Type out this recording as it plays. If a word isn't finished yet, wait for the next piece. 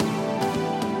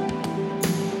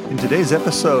In today's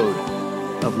episode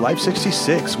of Life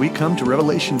 66, we come to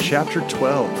Revelation chapter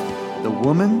 12, the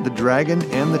woman, the dragon,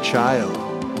 and the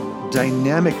child.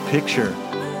 Dynamic picture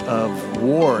of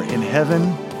war in heaven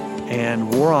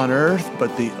and war on earth,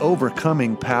 but the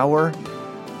overcoming power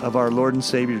of our Lord and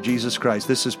Savior Jesus Christ.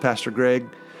 This is Pastor Greg,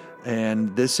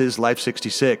 and this is Life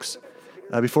 66.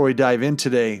 Before we dive in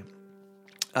today,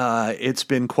 it's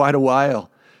been quite a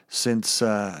while since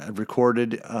I've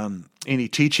recorded any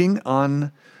teaching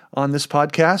on this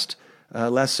podcast.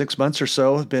 Last 6 months or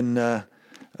so have been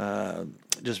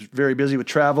just very busy with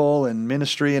travel and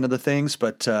ministry and other things,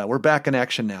 but we're back in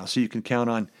action now, so you can count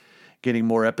on getting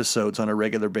more episodes on a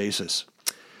regular basis.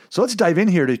 So let's dive in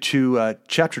here to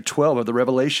chapter 12 of the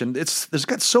Revelation. There's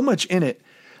got so much in it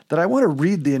that I want to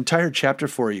read the entire chapter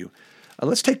for you.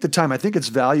 Let's take the time. I think it's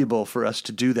valuable for us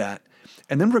to do that.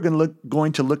 And then we're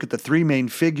going to look at the three main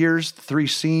figures, three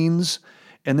scenes,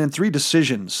 and then three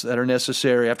decisions that are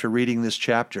necessary after reading this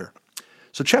chapter.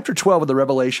 So chapter 12 of the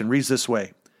Revelation reads this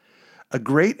way. A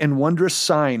great and wondrous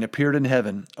sign appeared in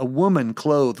heaven, a woman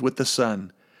clothed with the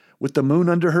sun, with the moon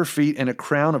under her feet and a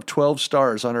crown of 12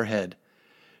 stars on her head.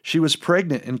 She was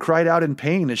pregnant and cried out in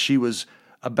pain as she was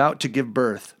about to give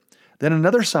birth. Then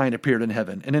another sign appeared in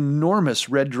heaven, an enormous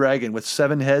red dragon with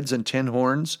 7 heads and 10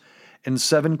 horns and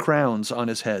 7 crowns on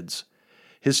his heads.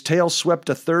 His tail swept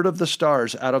a third of the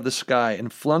stars out of the sky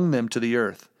and flung them to the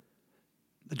earth.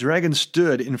 The dragon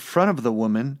stood in front of the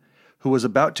woman who was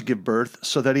about to give birth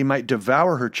so that he might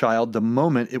devour her child the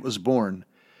moment it was born.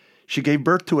 She gave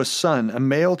birth to a son, a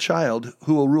male child,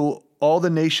 who will rule all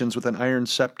the nations with an iron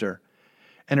scepter.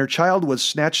 And her child was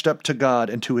snatched up to God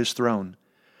and to his throne.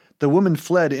 The woman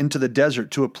fled into the desert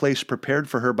to a place prepared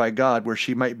for her by God where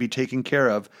she might be taken care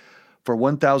of for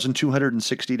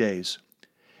 1,260 days.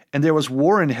 And there was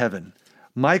war in heaven.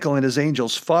 Michael and his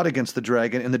angels fought against the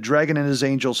dragon, and the dragon and his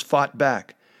angels fought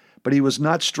back. But he was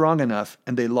not strong enough,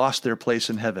 and they lost their place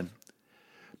in heaven.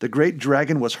 The great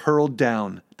dragon was hurled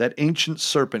down, that ancient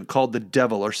serpent called the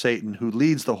devil or Satan, who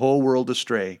leads the whole world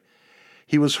astray.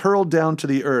 He was hurled down to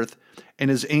the earth, and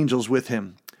his angels with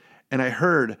him. And I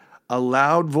heard a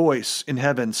loud voice in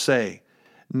heaven say,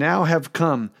 Now have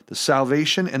come the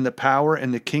salvation and the power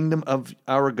and the kingdom of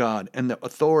our God and the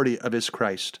authority of his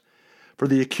Christ. For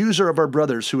the accuser of our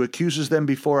brothers who accuses them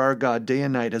before our God day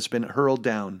and night has been hurled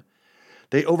down.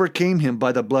 They overcame him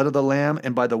by the blood of the Lamb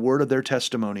and by the word of their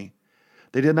testimony.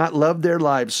 They did not love their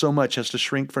lives so much as to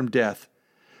shrink from death.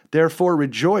 Therefore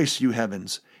rejoice, you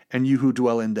heavens, and you who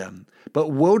dwell in them. But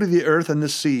woe to the earth and the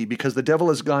sea, because the devil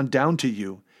has gone down to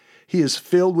you. He is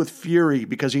filled with fury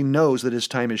because he knows that his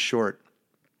time is short.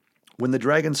 When the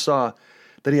dragon saw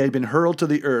that he had been hurled to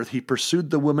the earth, he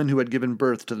pursued the woman who had given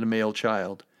birth to the male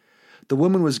child. The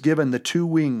woman was given the 2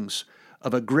 wings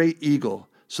of a great eagle,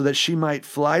 so that she might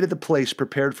fly to the place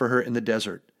prepared for her in the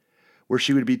desert, where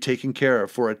she would be taken care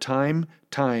of for a time,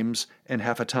 times, and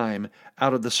half a time,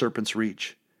 out of the serpent's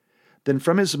reach. Then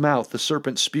from his mouth the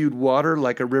serpent spewed water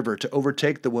like a river to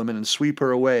overtake the woman and sweep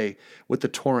her away with the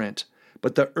torrent.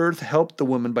 But the earth helped the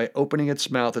woman by opening its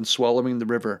mouth and swallowing the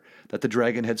river that the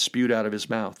dragon had spewed out of his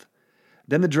mouth.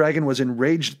 Then the dragon was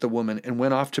enraged at the woman and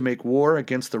went off to make war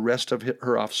against the rest of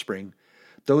her offspring,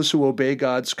 those who obey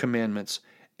God's commandments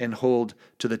and hold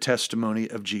to the testimony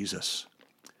of Jesus.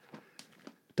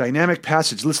 Dynamic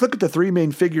passage. Let's look at the 3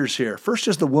 main figures here. First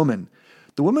is the woman.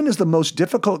 The woman is the most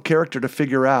difficult character to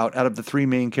figure out of the 3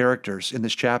 main characters in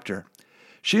this chapter.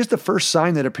 She is the first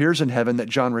sign that appears in heaven that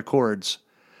John records.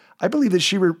 I believe that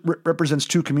she represents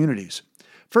 2 communities.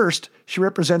 First, she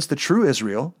represents the true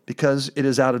Israel, because it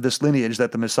is out of this lineage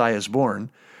that the Messiah is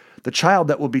born, the child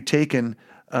that will be taken,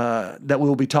 that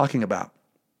we'll be talking about.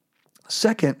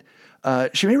 Second,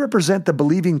 she may represent the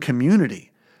believing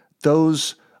community,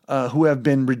 those who have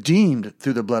been redeemed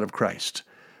through the blood of Christ.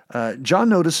 John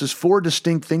notices 4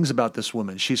 distinct things about this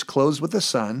woman. She's clothed with the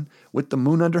sun, with the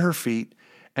moon under her feet,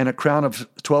 and a crown of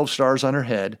 12 stars on her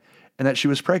head, and that she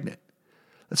was pregnant.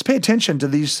 Let's pay attention to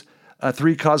these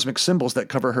 3 cosmic symbols that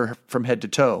cover her from head to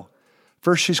toe.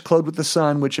 First, she's clothed with the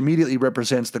sun, which immediately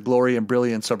represents the glory and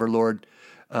brilliance of her Lord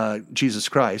Jesus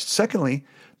Christ. Secondly,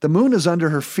 the moon is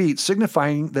under her feet,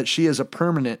 signifying that she is as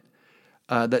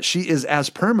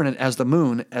permanent as the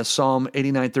moon, as Psalm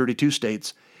 89:32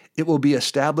 states. It will be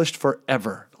established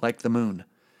forever, like the moon.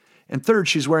 And third,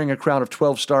 she's wearing a crown of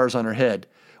 12 stars on her head,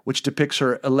 which depicts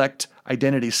her elect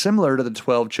identity, similar to the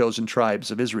 12 chosen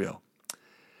tribes of Israel.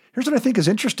 Here's what I think is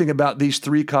interesting about these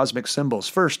 3 cosmic symbols.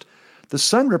 First, the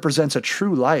sun represents a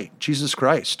true light, Jesus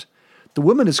Christ. The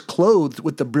woman is clothed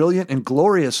with the brilliant and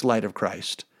glorious light of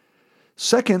Christ.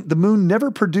 Second, the moon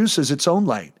never produces its own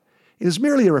light. It is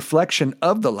merely a reflection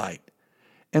of the light.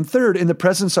 And third, in the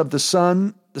presence of the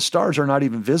sun, the stars are not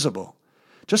even visible.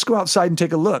 Just go outside and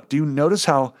take a look. Do you notice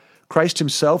how Christ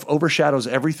himself overshadows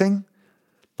everything?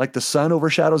 Like the sun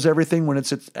overshadows everything when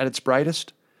it's at its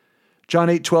brightest? John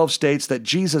 8:12 states that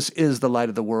Jesus is the light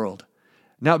of the world.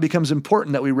 Now it becomes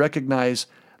important that we recognize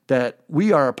that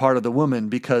we are a part of the woman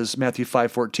because Matthew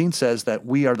 5:14 says that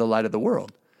we are the light of the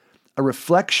world, a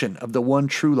reflection of the one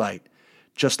true light,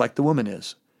 just like the woman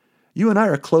is. You and I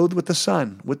are clothed with the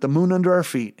sun, with the moon under our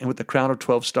feet, and with the crown of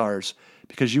 12 stars,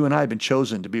 because you and I have been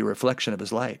chosen to be a reflection of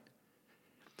his light.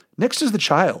 Next is the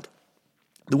child.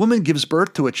 The woman gives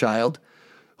birth to a child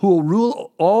who will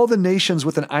rule all the nations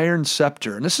with an iron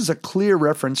scepter. And this is a clear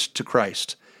reference to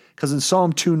Christ, because in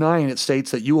Psalm 2:9 it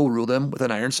states that you will rule them with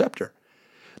an iron scepter.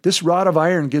 This rod of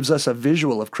iron gives us a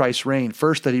visual of Christ's reign.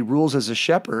 First, that he rules as a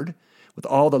shepherd with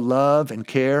all the love and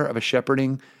care of a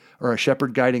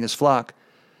shepherd guiding his flock.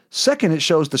 Second, it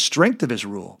shows the strength of his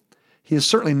rule. He is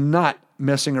certainly not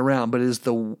messing around, but he's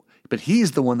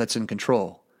the one that's in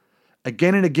control.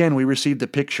 Again and again, we receive the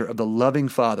picture of the loving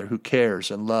Father who cares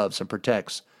and loves and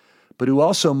protects, but who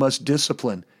also must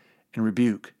discipline and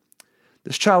rebuke.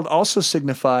 This child also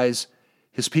signifies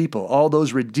his people, all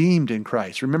those redeemed in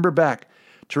Christ. Remember back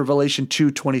to Revelation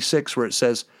 2:26, where it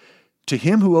says, "To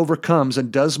him who overcomes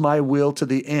and does my will to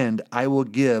the end, I will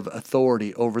give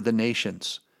authority over the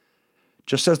nations."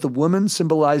 Just as the woman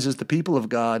symbolizes the people of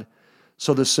God,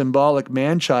 so the symbolic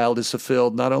man-child is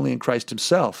fulfilled not only in Christ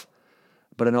himself,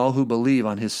 but in all who believe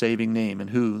on his saving name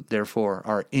and who, therefore,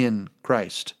 are in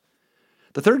Christ.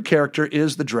 The third character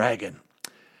is the dragon,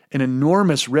 an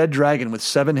enormous red dragon with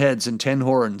 7 heads and 10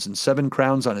 horns and 7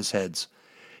 crowns on his heads.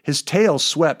 His tail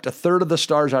swept a third of the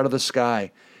stars out of the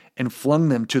sky and flung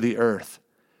them to the earth.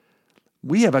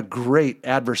 We have a great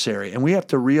adversary, and we have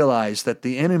to realize that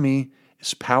the enemy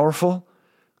is powerful,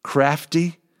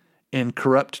 crafty, and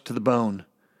corrupt to the bone.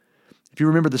 If you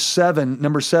remember,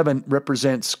 number 7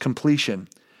 represents completion.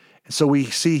 And so we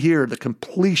see here the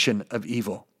completion of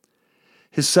evil.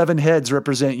 His 7 heads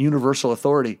represent universal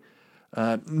authority.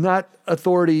 Not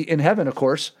authority in heaven, of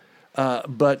course,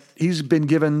 but he's been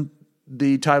given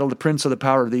the title, the Prince of the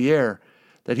Power of the Air,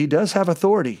 that he does have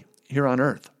authority here on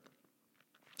earth.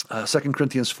 2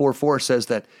 Corinthians 4:4 says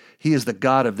that he is the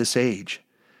God of this age.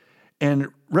 And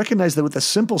recognize that with a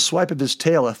simple swipe of his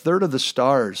tail, a third of the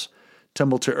stars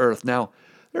tumble to earth. Now,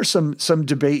 there's some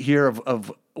debate here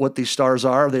of what these stars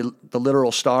are. Are they the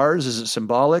literal stars? Is it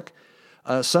symbolic?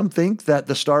 Some think that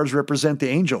the stars represent the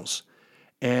angels,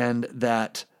 and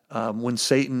that when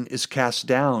Satan is cast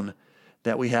down,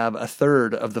 that we have a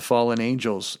third of the fallen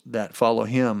angels that follow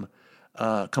him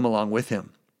come along with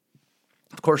him.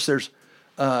 Of course,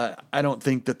 I don't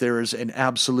think that there is an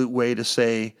absolute way to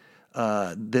say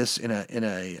this in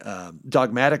a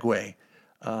dogmatic way,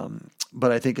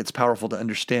 but I think it's powerful to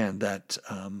understand that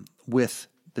with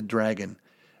the dragon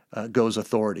goes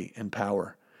authority and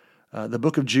power. The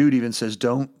book of Jude even says,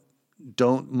 don't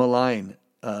malign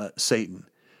Satan.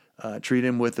 Treat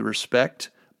him with respect,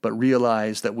 but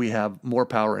realize that we have more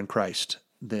power in Christ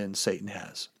than Satan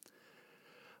has.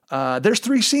 There's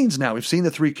 3 scenes now. We've seen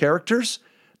the 3 characters.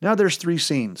 Now there's 3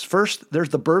 scenes. First, there's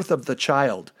the birth of the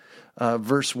child,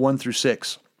 verse 1 through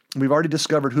 6. We've already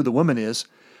discovered who the woman is,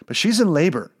 but she's in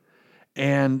labor.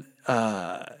 And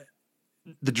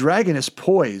the dragon is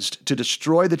poised to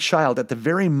destroy the child at the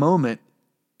very moment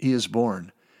he is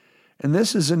born. And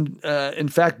this has, in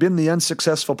fact, been the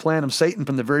unsuccessful plan of Satan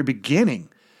from the very beginning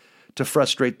to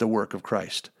frustrate the work of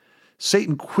Christ.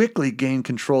 Satan quickly gained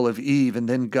control of Eve, and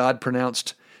then God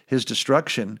pronounced his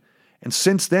destruction. And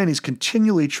since then, he's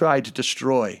continually tried to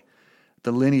destroy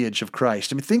the lineage of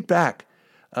Christ. I mean, think back.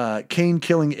 Cain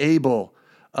killing Abel,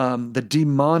 the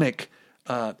demonic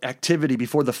activity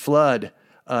before the flood,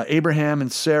 Abraham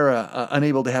and Sarah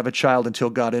unable to have a child until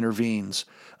God intervenes,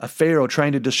 Pharaoh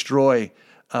trying to destroy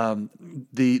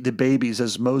the babies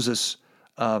as Moses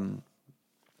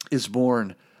is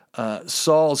born,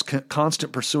 Saul's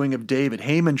constant pursuing of David,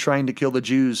 Haman trying to kill the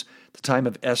Jews at the time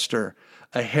of Esther,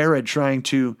 Herod trying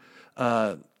to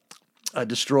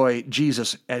destroy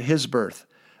Jesus at his birth.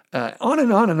 On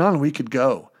and on and on we could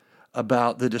go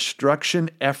about the destruction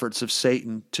efforts of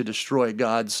Satan to destroy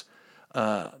God's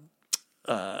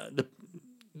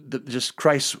just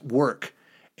Christ's work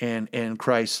and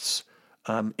Christ's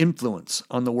influence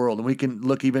on the world. And we can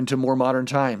look even to more modern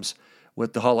times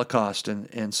with the Holocaust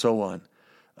and so on.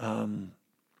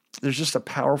 There's just a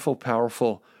powerful,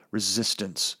 powerful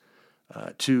resistance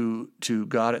to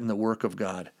God and the work of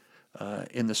God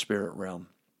in the spirit realm.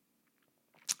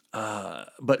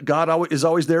 But God is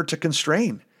always there to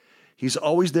constrain. He's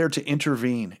always there to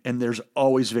intervene, and there's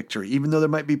always victory. Even though there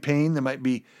might be pain, there might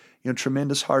be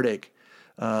tremendous heartache,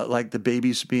 like the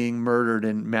babies being murdered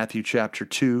in Matthew chapter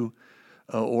 2,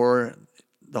 or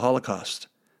the Holocaust.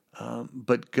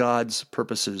 But God's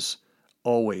purposes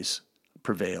always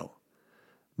prevail.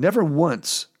 Never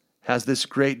once has this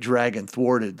great dragon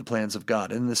thwarted the plans of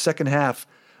God. And in the second half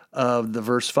of the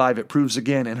verse 5, it proves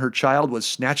again, and her child was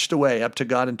snatched away up to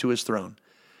God and to his throne.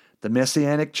 The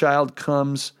Messianic child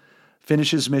comes,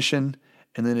 finishes mission,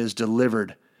 and then is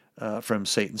delivered from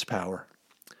Satan's power.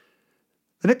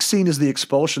 The next scene is the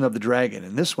expulsion of the dragon,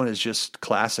 and this one is just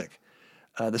classic.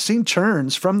 The scene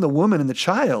turns from the woman and the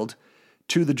child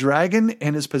to the dragon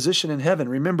and his position in heaven.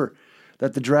 Remember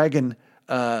that the dragon,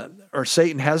 or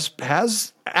Satan,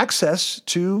 has access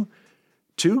to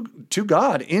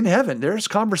God in heaven. There's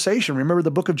conversation. Remember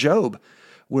the book of Job,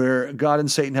 where God and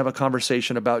Satan have a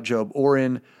conversation about Job, or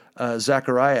in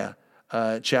Zechariah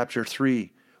chapter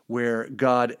 3, where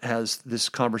God has this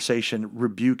conversation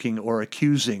rebuking or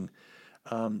accusing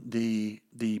the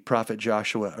prophet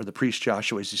Joshua, or the priest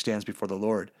Joshua, as he stands before the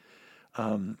Lord.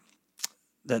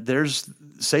 That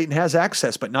Satan has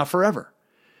access, but not forever.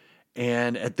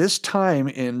 And at this time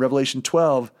in Revelation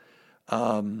 12,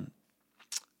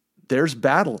 there's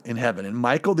battle in heaven, and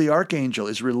Michael the archangel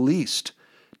is released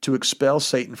to expel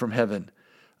Satan from heaven.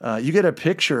 You get a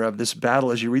picture of this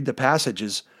battle as you read the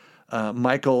passages.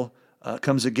 Michael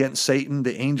comes against Satan.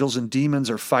 The angels and demons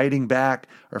are fighting back,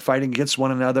 or fighting against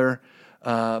one another.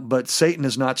 But Satan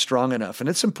is not strong enough. And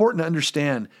it's important to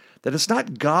understand that it's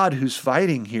not God who's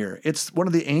fighting here. It's one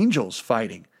of the angels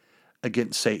fighting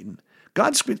against Satan.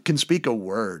 God can speak a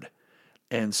word,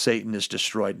 and Satan is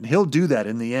destroyed. And he'll do that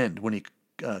in the end when he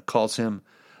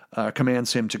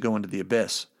commands him to go into the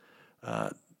abyss.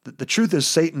 The truth is,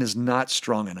 Satan is not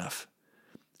strong enough,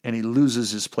 and he loses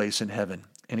his place in heaven,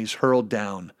 and he's hurled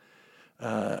down.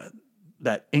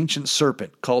 That ancient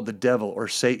serpent called the devil, or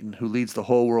Satan, who leads the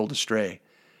whole world astray.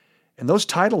 And those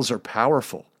titles are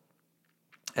powerful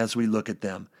as we look at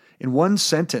them. In one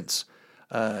sentence,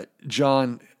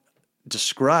 John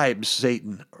describes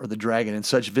Satan, or the dragon, in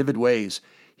such vivid ways.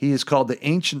 He is called the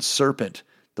ancient serpent,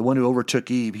 the one who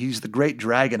overtook Eve. He's the great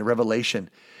dragon of Revelation.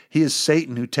 He is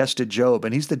Satan who tested Job,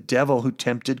 and he's the devil who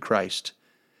tempted Christ.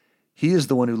 He is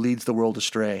the one who leads the world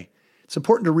astray. It's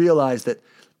important to realize that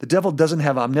the devil doesn't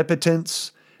have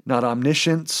omnipotence, not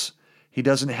omniscience. He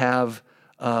doesn't have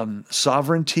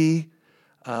sovereignty.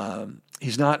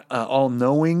 He's not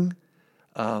all-knowing.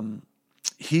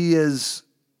 He is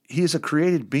a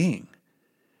created being,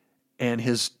 and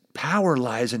his power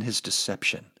lies in his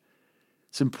deception.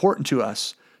 It's important to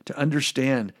us to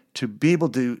understand, to be able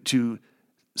to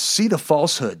see the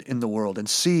falsehood in the world and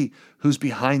see who's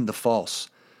behind the false,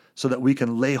 so that we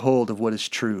can lay hold of what is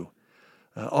true.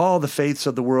 All the faiths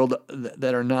of the world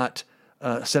that are not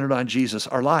centered on Jesus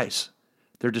are lies.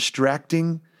 They're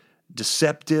distracting,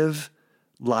 deceptive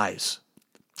lies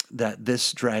that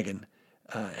this dragon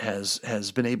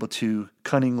has been able to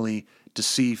cunningly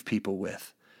deceive people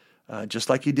with. Just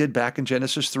like he did back in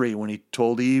Genesis 3 when he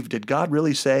told Eve, did God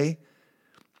really say?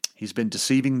 He's been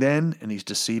deceiving then, and he's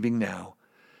deceiving now.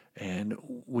 And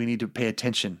we need to pay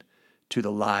attention to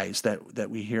the lies that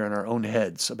we hear in our own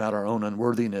heads about our own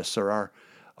unworthiness, or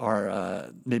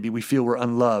our maybe we feel we're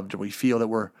unloved, or we feel that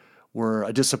we're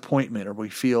a disappointment, or we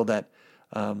feel that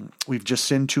we've just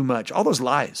sinned too much. All those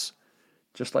lies,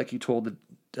 just like he told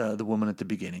the woman at the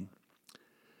beginning.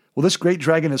 Well, this great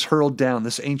dragon is hurled down,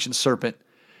 this ancient serpent,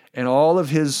 and all of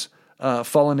his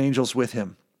fallen angels with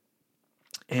him,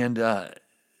 and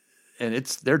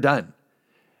they're done.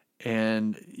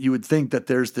 And you would think that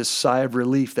there's this sigh of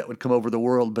relief that would come over the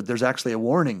world, but there's actually a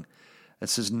warning that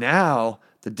says now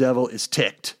the devil is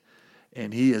ticked,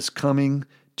 and he is coming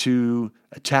to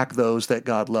attack those that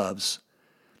God loves.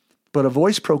 But a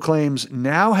voice proclaims,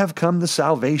 now have come the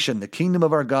salvation, the kingdom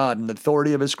of our God, and the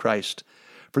authority of his Christ.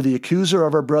 For the accuser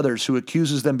of our brothers, who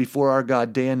accuses them before our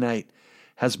God day and night,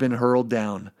 has been hurled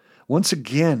down. Once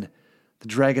again, the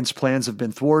dragon's plans have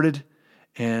been thwarted,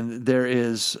 and there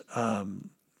is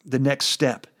the next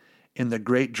step in the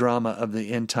great drama of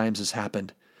the end times has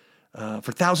happened.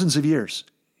 For thousands of years,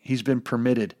 he's been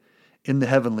permitted in the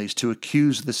heavenlies to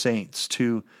accuse the saints,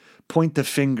 to point the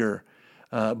finger,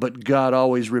 but God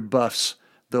always rebuffs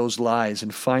those lies,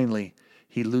 and finally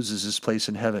he loses his place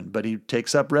in heaven. But he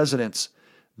takes up residence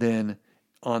then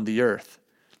on the earth.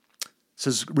 It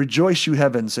says, rejoice, you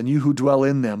heavens, and you who dwell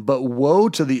in them, but woe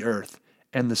to the earth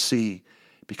and the sea,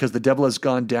 because the devil has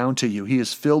gone down to you. He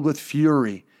is filled with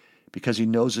fury, because he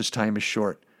knows his time is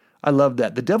short. I love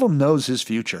that. The devil knows his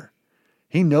future.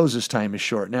 He knows his time is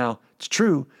short. Now, it's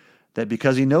true that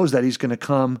because he knows that, he's going to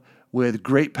come with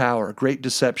great power, great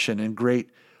deception, and great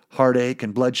heartache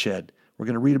and bloodshed. We're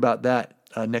going to read about that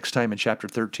next time in chapter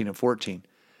 13 and 14.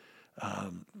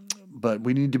 But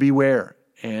we need to beware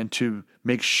and to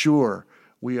make sure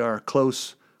we are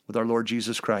close with our Lord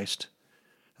Jesus Christ.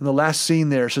 And the last scene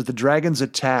there says the dragon's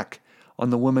attack on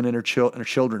the woman and her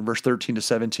children, verse 13 to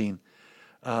 17.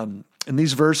 In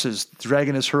these verses, the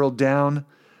dragon is hurled down,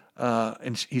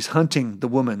 and he's hunting the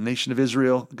woman, nation of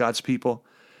Israel, God's people.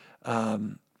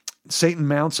 Satan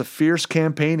mounts a fierce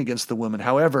campaign against the woman.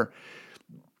 However,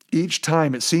 each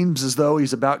time it seems as though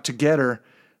he's about to get her,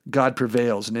 God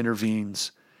prevails and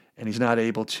intervenes, and he's not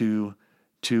able to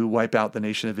wipe out the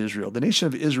nation of Israel. The nation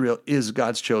of Israel is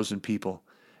God's chosen people,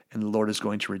 and the Lord is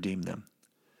going to redeem them.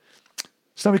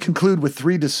 So now we conclude with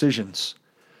 3 decisions.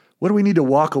 What do we need to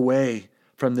walk away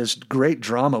from this great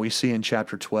drama we see in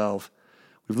chapter 12?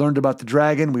 We've learned about the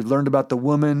dragon. We've learned about the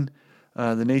woman,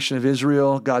 the nation of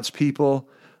Israel, God's people.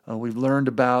 We've learned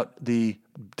about the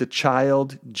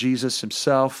child, Jesus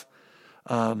himself.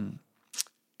 And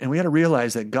we got to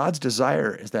realize that God's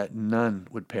desire is that none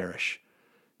would perish.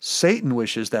 Satan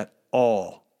wishes that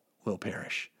all will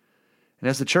perish. And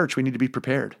as the church, we need to be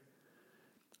prepared.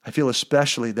 I feel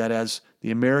especially that as the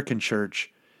American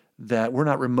church, that we're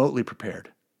not remotely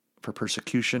prepared for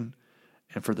persecution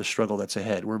and for the struggle that's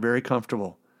ahead. We're very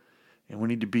comfortable, and we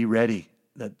need to be ready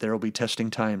that there will be testing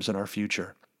times in our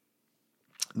future.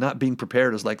 Not being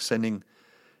prepared is like sending,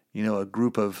 a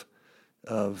group of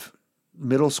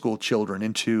middle school children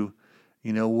into,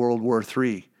 World War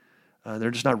III.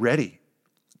 They're just not ready.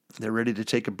 They're ready to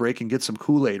take a break and get some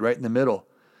Kool-Aid right in the middle.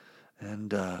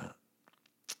 And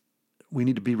we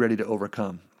need to be ready to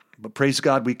overcome. But praise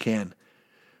God, we can.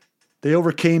 They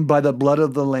overcame by the blood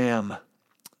of the Lamb.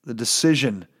 The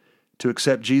decision to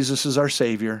accept Jesus as our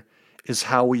Savior is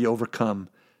how we overcome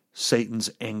Satan's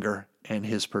anger and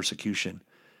his persecution.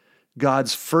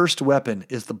 God's first weapon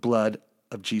is the blood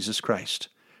of Jesus Christ.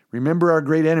 Remember our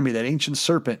great enemy, that ancient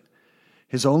serpent.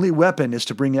 His only weapon is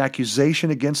to bring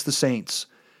accusation against the saints.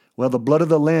 Well, the blood of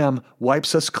the Lamb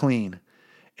wipes us clean,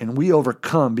 and we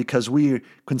overcome because we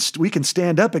can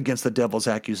stand up against the devil's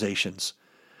accusations.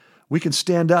 We can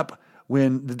stand up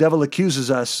when the devil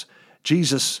accuses us.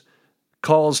 Jesus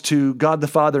calls to God the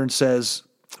Father and says,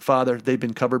 Father, they've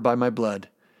been covered by my blood.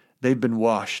 They've been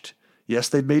washed. Yes,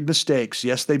 they've made mistakes.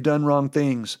 Yes, they've done wrong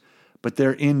things, but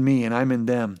they're in me and I'm in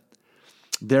them.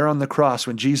 There on the cross,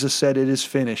 when Jesus said it is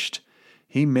finished,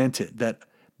 he meant it, that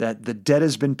the debt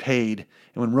has been paid.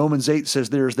 And when Romans 8 says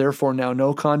there is therefore now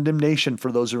no condemnation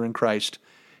for those who are in Christ,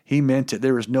 he meant it.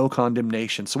 There is no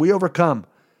condemnation. So we overcome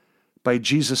by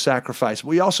Jesus' sacrifice.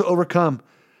 We also overcome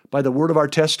by the word of our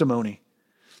testimony,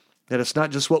 that it's not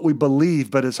just what we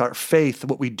believe, but it's our faith,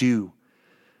 what we do.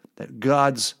 That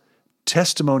God's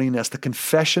testimony in us, the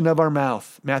confession of our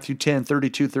mouth. Matthew 10,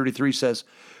 32, 33 says,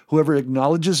 whoever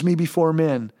acknowledges me before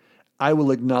men, I will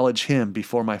acknowledge him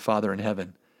before my Father in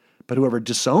heaven. But whoever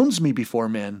disowns me before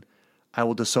men, I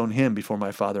will disown him before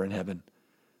my Father in heaven.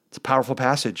 It's a powerful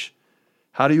passage.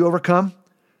 How do you overcome?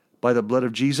 By the blood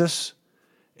of Jesus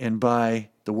and by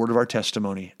the word of our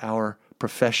testimony, our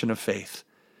profession of faith.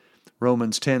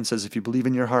 Romans 10 says, if you believe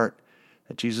in your heart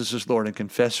that Jesus is Lord and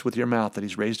confess with your mouth that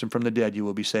he's raised him from the dead, you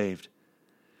will be saved.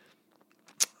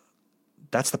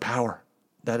 That's the power.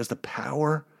 That is the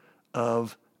power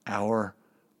of our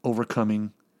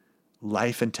overcoming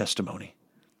life and testimony.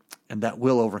 And that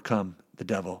will overcome the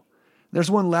devil.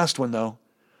 There's one last one, though,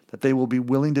 that they will be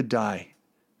willing to die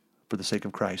for the sake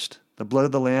of Christ. The blood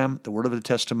of the Lamb, the word of the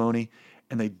testimony,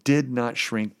 and they did not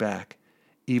shrink back,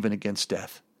 even against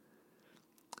death.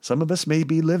 Some of us may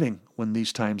be living when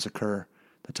these times occur,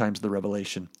 the times of the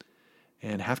revelation,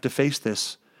 and have to face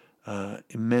this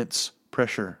immense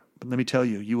pressure. But let me tell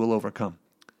you, you will overcome.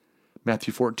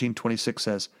 Matthew 14:26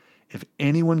 says, if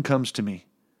anyone comes to me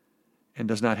and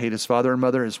does not hate his father and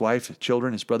mother, his wife, his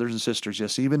children, his brothers and sisters,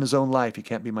 yes, even his own life, he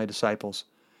can't be my disciples.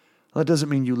 Well, that doesn't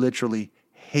mean you literally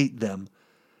hate them,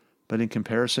 but in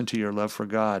comparison to your love for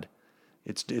God,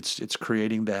 it's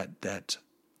creating that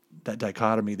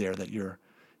dichotomy there, that your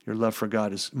love for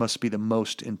God must be the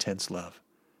most intense love.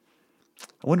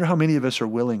 I wonder how many of us are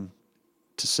willing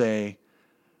to say,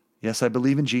 yes, I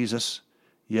believe in Jesus.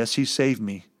 Yes, he saved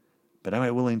me, but am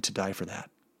I willing to die for that?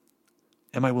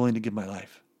 Am I willing to give my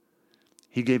life?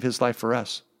 He gave his life for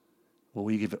us. Will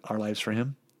we give our lives for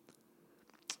him?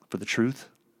 For the truth?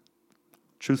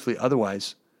 Truthfully,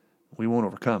 otherwise, we won't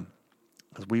overcome,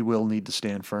 because we will need to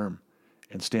stand firm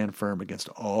and stand firm against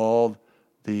all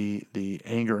the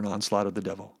anger and onslaught of the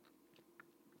devil.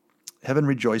 Heaven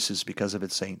rejoices because of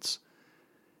its saints.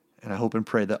 And I hope and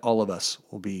pray that all of us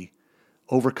will be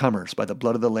overcomers by the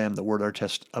blood of the Lamb, the word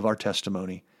of our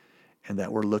testimony, and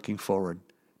that we're looking forward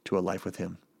to a life with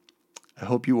him. I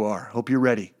hope you are. Hope you're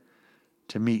ready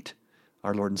to meet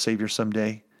our Lord and Savior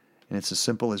someday. And it's as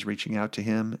simple as reaching out to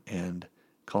him and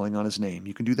calling on his name.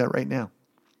 You can do that right now.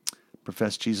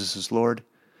 Profess Jesus as Lord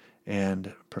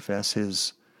and profess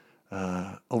his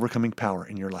overcoming power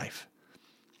in your life.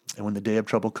 And when the day of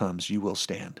trouble comes, you will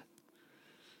stand.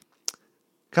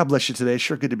 God bless you today.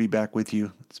 Sure good to be back with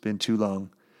you. It's been too long.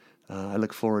 I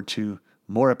look forward to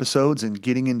more episodes and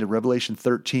getting into Revelation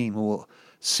 13. We'll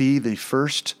see the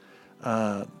first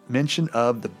mention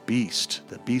of the beast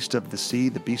of the sea,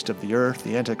 the beast of the earth,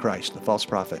 the Antichrist, the false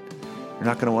prophet. You're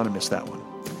not going to want to miss that one.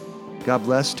 God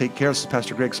bless. Take care. This is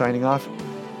Pastor Greg signing off.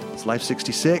 It's Life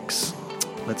 66.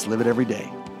 Let's live it every day.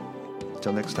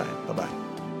 Until next time. Bye-bye.